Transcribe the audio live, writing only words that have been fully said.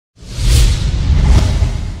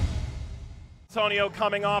Antonio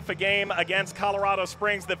coming off a game against Colorado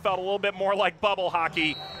Springs that felt a little bit more like bubble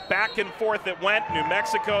hockey. Back and forth it went. New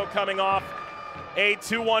Mexico coming off a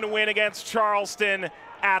 2-1 win against Charleston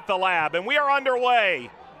at the Lab. And we are underway.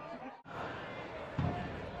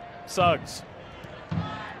 Suggs,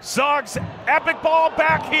 epic ball,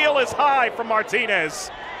 back heel is high from Martinez.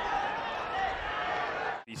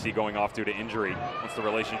 BC going off due to injury. What's the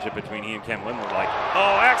relationship between he and Cam Lindler like?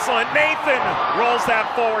 Oh, excellent. Nathan rolls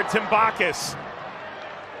that forward. Timbakis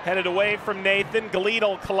headed away from Nathan.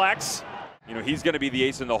 Gallegos collects. You know, he's going to be the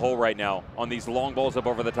ace in the hole right now on these long balls up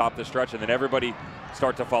over the top of the stretch, and then everybody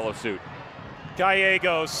start to follow suit.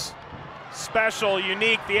 Gallegos, special,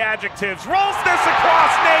 unique, the adjectives. Rolls this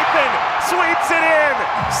across. Nathan sweeps it in.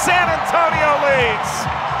 San Antonio leads.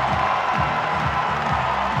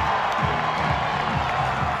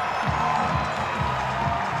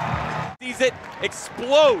 It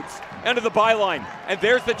explodes under the byline, and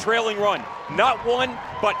there's the trailing run. Not one,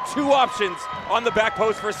 but two options on the back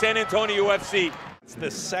post for San Antonio UFC. It's the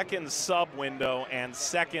second sub window and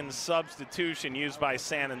second substitution used by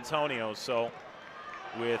San Antonio. So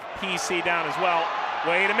with PC down as well.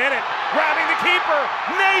 Wait a minute, grabbing the keeper,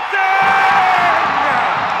 Nathan!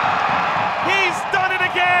 He's done it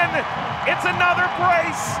again. It's another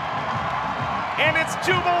brace, and it's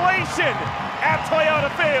jubilation at Toyota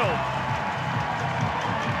Field.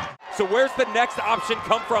 So where's the next option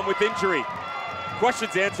come from with injury?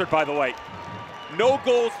 Questions answered, by the way. No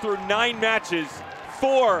goals through 9 matches,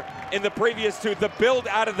 4 in the previous 2. The build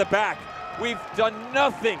out of the back. We've done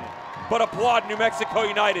nothing but applaud New Mexico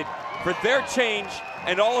United for their change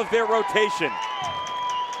and all of their rotation.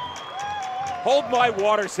 Hold my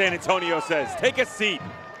water, San Antonio says. Take a seat.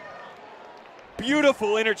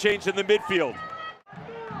 Beautiful interchange in the midfield.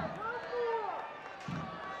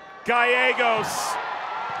 Gallegos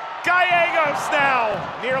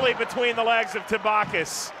now, nearly between the legs of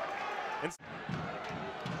Timbakis.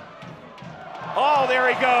 Oh, there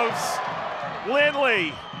he goes.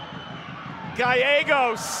 Lindley.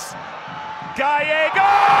 Gallegos.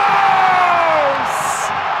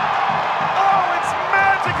 Oh, it's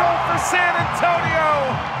magical for San Antonio.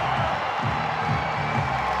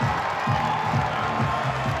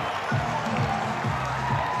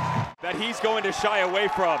 That he's going to shy away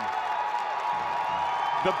from.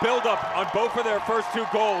 The buildup on both of their first 2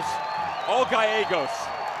 goals, all Gallegos.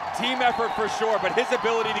 Team effort for sure, but his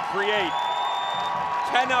ability to create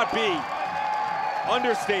cannot be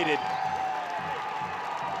understated.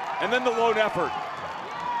 And then the lone effort.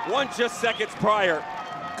 One just seconds prior.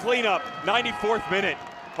 Cleanup, 94th minute.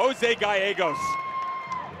 Jose Gallegos.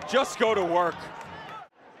 Just go to work.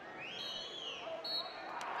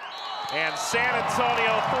 And San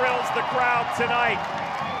Antonio thrills the crowd tonight.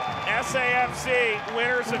 SAFC,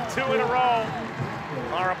 winners of 2 in a row,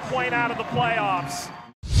 are a point out of the playoffs.